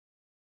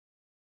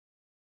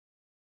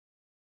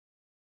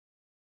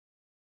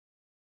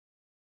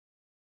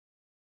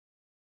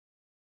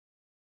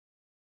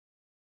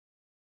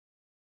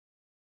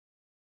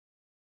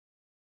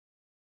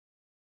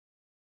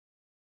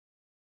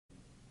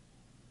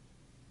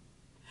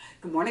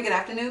Good morning, good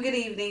afternoon, good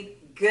evening,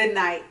 good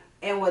night,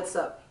 and what's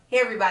up? Hey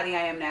everybody, I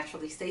am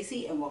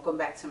NaturallyStacey and welcome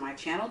back to my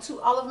channel. To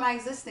all of my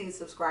existing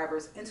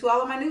subscribers and to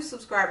all of my new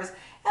subscribers,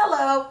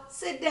 hello,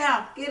 sit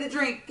down, get a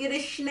drink, get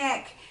a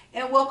snack,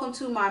 and welcome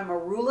to my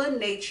Maurla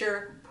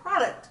Nature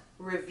product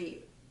review.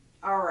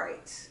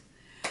 Alright,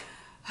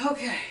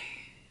 okay,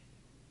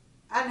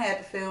 I had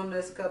to film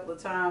this a couple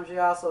of times,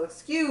 y'all, so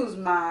excuse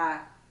my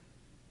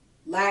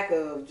lack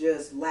of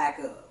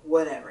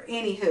whatever.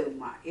 Anywho,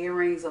 my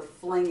earrings are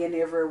flinging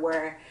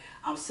everywhere.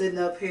 I'm sitting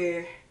up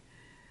here.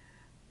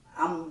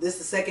 This is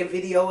the second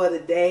video of the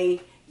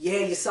day. Yeah,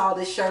 you saw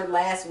this shirt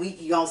last week.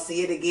 You're gonna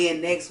see it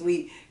again next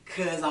week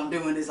because I'm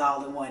doing this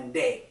all in one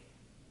day.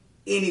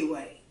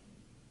 Anyway,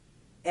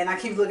 and I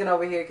keep looking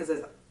over here because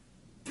it's a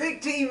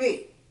big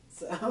TV.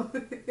 So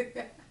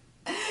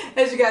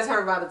as you guys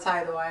heard by the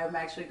title, I am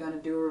actually going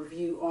to do a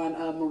review on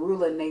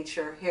Maurla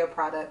Nature hair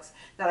products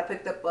that I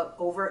picked up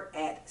over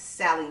at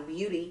Sally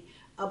Beauty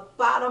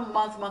about a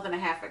month and a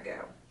half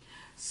ago.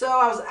 So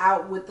I was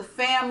out with the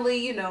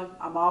family. You know,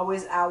 I'm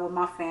always out with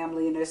my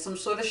family and there's some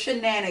sort of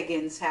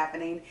shenanigans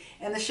happening,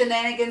 and the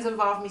shenanigans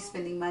involve me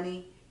spending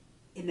money.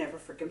 It never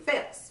freaking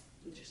fails.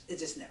 It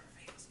just never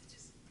fails. It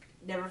just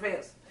never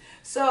fails.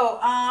 So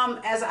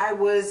as I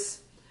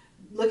was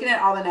looking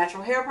at all the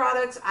natural hair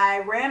products, I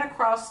ran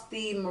across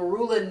the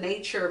Maurla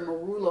Nature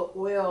Maurla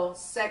Oil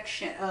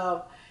section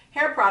of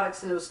hair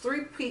products, and there was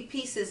three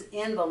pieces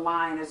in the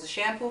line. There's a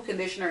shampoo,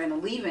 conditioner, and a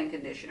leave-in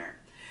conditioner.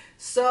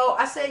 So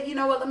I said, you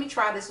know what, let me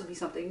try this. Will be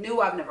something new.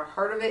 I've never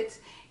heard of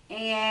it,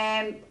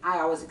 and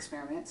I always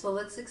experiment, so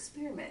let's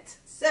experiment.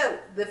 So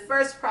the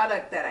first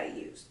product that I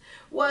used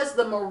was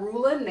the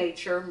Maurla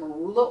Nature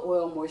Maurla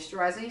Oil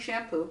Moisturizing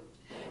Shampoo,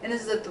 and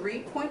this is a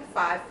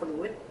 3.5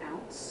 fluid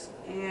ounce.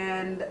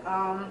 And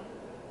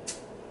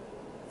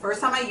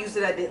first time I used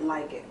it, I didn't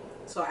like it,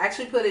 so I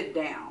actually put it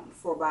down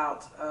for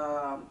about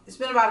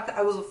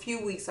it was a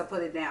few weeks. I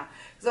put it down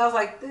because I was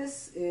like,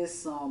 this is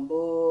some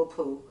bull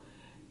poo.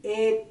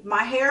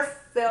 My hair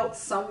felt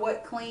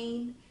somewhat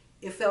clean.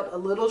 It felt a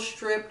little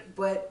stripped,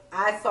 but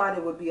I thought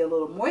it would be a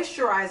little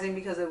moisturizing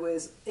because it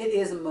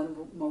is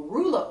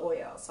Maurla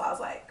oil. So I was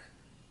like,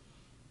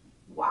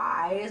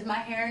 why is my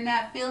hair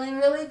not feeling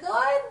really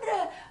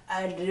good?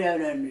 I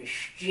don't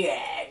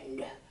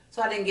understand.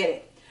 So I didn't get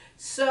it.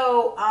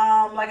 So,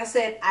 like I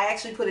said, I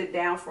actually put it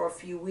down for a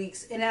few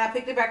weeks, and then I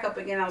picked it back up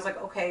again. I was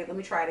like, okay, let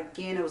me try it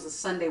again. It was a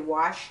Sunday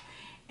wash,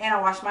 and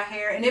I washed my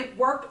hair, and it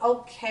worked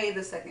okay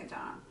the second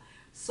time.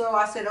 So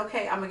I said,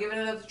 okay, I'm gonna give it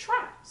another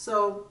try.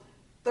 So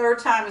third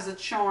time is a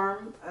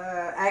charm.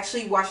 I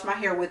actually washed my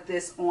hair with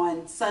this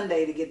on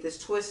Sunday to get this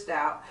twist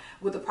out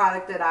with the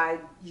product that I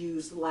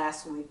used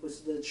last week,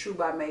 was the True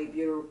by Made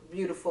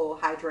Beautiful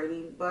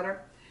Hydrating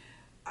Butter.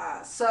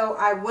 So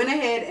I went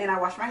ahead and I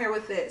washed my hair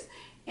with this,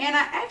 and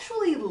I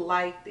actually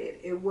liked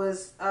it. It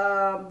was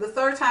the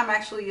third time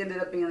actually ended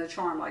up being a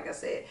charm. Like I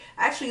said,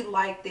 I actually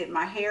liked it.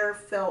 My hair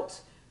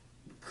felt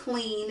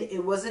clean.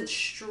 It wasn't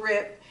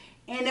stripped.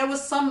 And there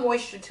was some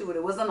moisture to it.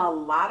 It wasn't a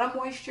lot of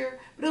moisture,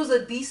 but it was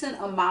a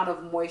decent amount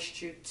of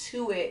moisture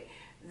to it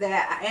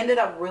that I ended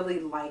up really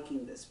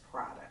liking this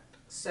product.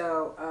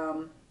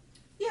 So,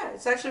 yeah,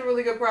 it's actually a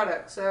really good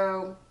product.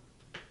 So,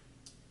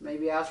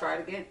 maybe I'll try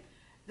it again.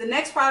 The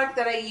next product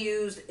that I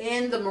used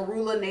in the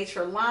Maurla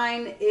Nature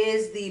line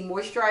is the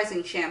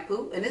Moisturizing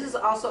Shampoo. And this is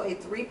also a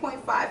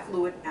 3.5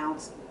 fluid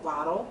ounce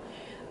bottle.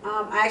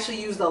 I actually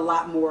used a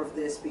lot more of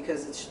this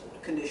because it's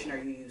conditioner.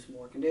 You use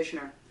more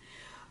conditioner.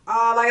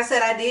 Like I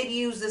said, I did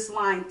use this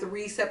line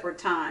 3 separate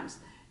times,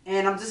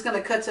 and I'm just going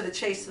to cut to the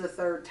chase to the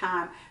third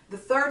time. The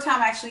third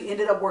time actually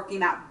ended up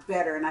working out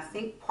better, and I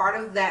think part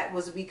of that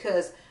was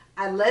because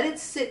I let it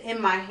sit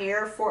in my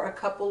hair for a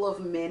couple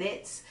of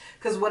minutes,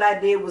 because what I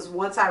did was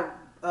once I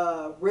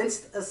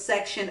rinsed a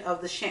section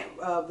of the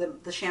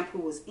shampoo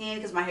was in,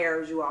 because my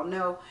hair, as you all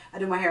know, I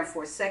do my hair in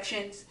 4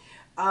 sections.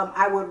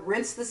 I would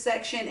rinse the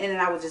section, and then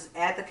I would just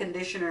add the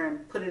conditioner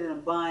and put it in a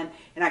bun,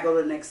 and I go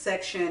to the next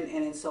section,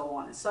 and then so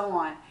on and so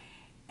on.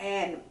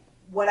 And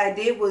what I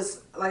did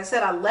was, like I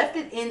said, I left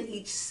it in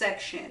each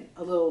section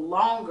a little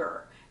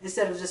longer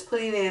instead of just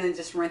putting it in and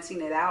just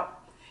rinsing it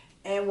out.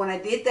 And when I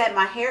did that,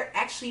 my hair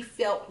actually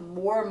felt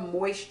more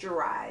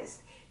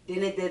moisturized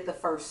than it did the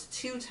first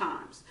 2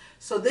 times.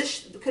 So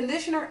this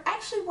conditioner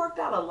actually worked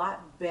out a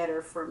lot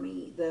better for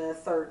me the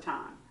third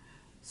time.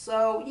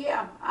 So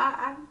yeah,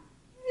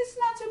 it's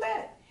not too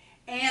bad.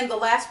 And the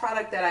last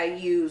product that I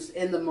used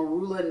in the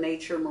Maurla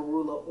Nature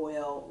Maurla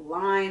Oil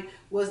line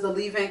was the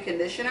leave-in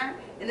conditioner.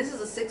 And this is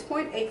a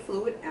 6.8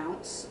 fluid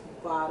ounce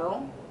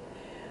bottle.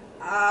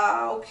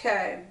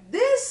 Okay.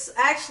 This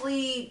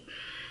actually,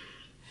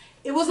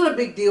 it wasn't a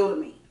big deal to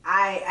me.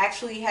 I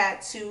actually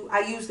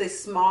I used a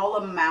small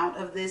amount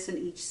of this in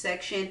each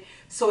section,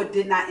 so it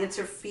did not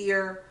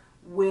interfere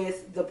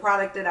with the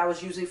product that I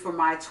was using for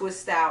my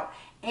twist out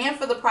and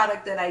for the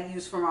product that I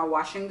use for my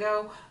wash and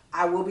go.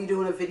 I will be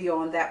doing a video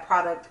on that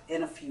product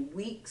in a few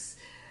weeks.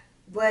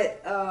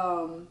 But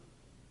I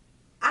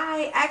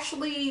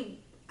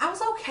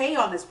was okay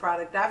on this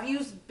product. I've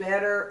used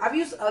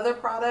other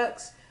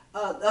products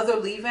other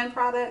leave-in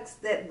products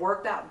that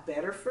worked out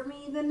better for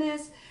me than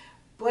this,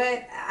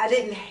 but I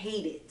didn't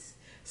hate it.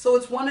 So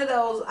it's one of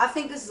those, I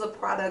think this is a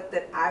product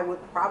that I would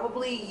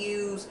probably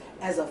use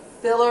as a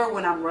filler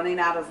when I'm running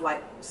out of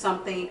like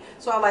something.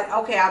 So I'm like,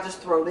 okay, I'll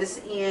just throw this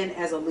in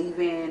as a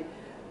leave-in.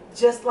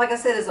 Just like I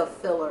said, as a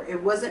filler.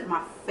 It wasn't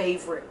my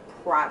favorite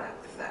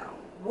product though.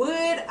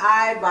 Would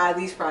I buy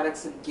these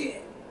products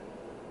again?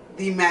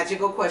 The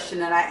magical question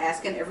that I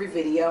ask in every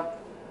video.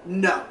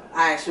 No,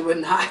 I actually would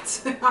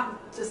not. I'm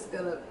just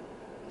gonna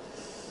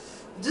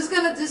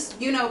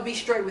you know, be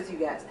straight with you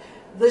guys.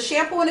 The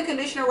shampoo and the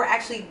conditioner were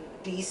actually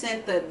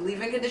decent. The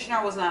leave-in conditioner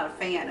I was not a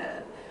fan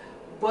of,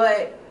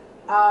 but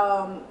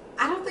I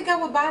don't think I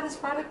would buy this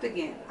product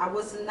again. I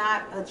was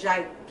not a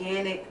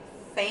gigantic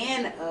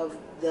fan of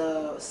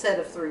the set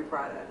of 3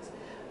 products.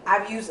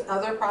 I've used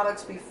other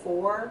products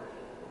before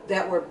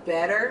that were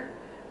better.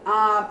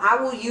 I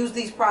will use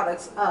these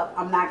products up.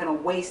 I'm not going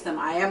to waste them.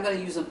 I am going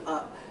to use them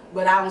up,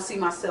 but I don't see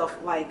myself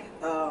like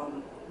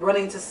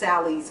running to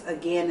Sally's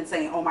again and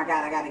saying, oh my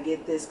God, I got to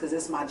get this because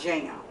it's my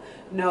jam.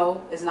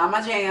 No, it's not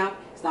my jam.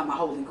 It's not my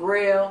holy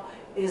grail.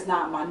 It's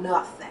not my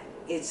nothing.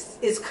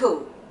 It's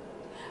cool.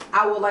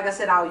 I will, like I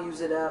said, I'll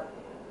use it up,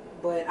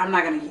 but I'm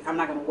not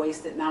gonna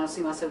waste it, and I don't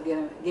see myself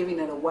giving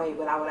it away.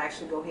 But I would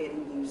actually go ahead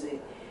and use it,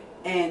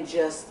 and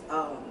just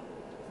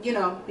you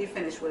know, be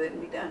finished with it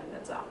and be done.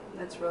 That's all.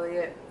 That's really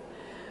it.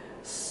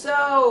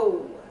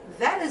 So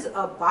that is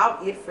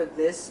about it for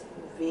this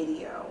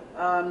video.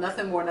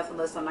 Nothing more, nothing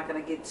less. I'm not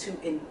gonna get too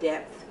in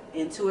depth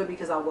into it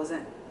because I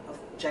wasn't a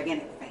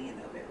gigantic fan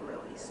of it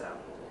really. So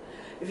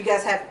if you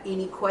guys have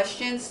any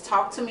questions,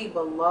 talk to me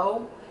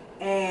below.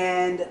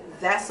 And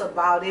that's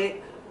about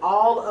it.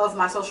 All of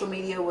my social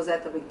media was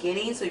at the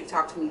beginning, so you can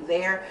talk to me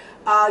there.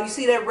 You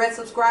see that red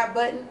subscribe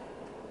button?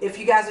 If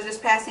you guys are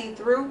just passing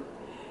through,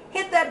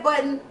 hit that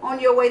button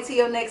on your way to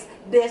your next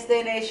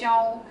destination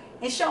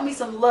and show me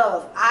some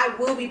love. I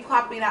will be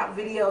popping out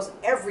videos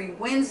every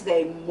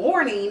Wednesday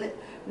morning,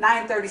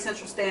 9:30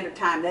 Central Standard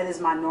Time. That is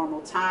my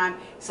normal time.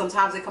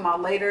 Sometimes they come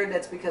out later.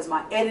 That's because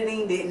my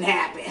editing didn't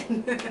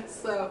happen.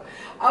 So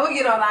I'm going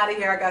to get on out of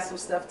here. I got some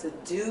stuff to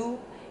do.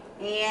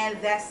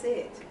 And that's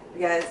it.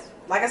 You guys,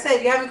 like I said,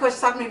 if you have any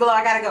questions, talk to me below.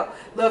 I gotta go.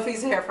 Love,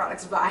 peace, and hair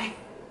products. Bye.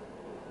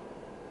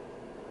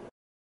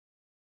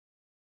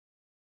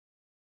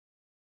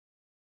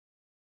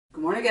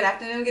 Good morning, good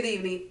afternoon, good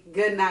evening,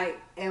 good night,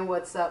 and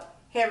what's up?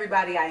 Hey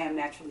everybody, I am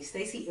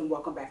NaturallyStacey, and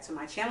welcome back to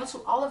my channel. To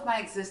all of my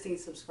existing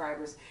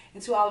subscribers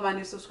and to all of my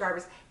new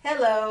subscribers,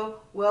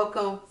 hello,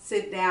 welcome,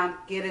 sit down,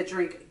 get a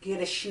drink,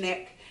 get a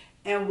snack,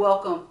 and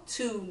welcome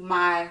to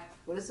my,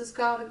 what is this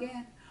called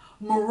again?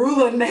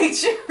 Maurla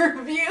nature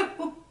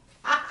review.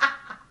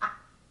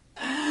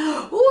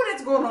 Ooh,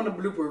 that's going on the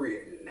blooper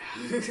reel.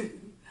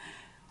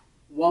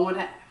 One more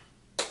time.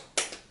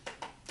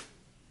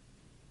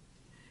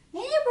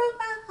 Now you broke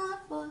my heart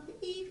for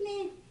the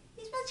evening.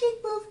 It's my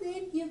cheek both,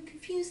 then you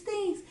confuse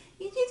things.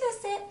 You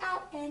just set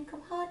out and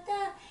come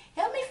harder.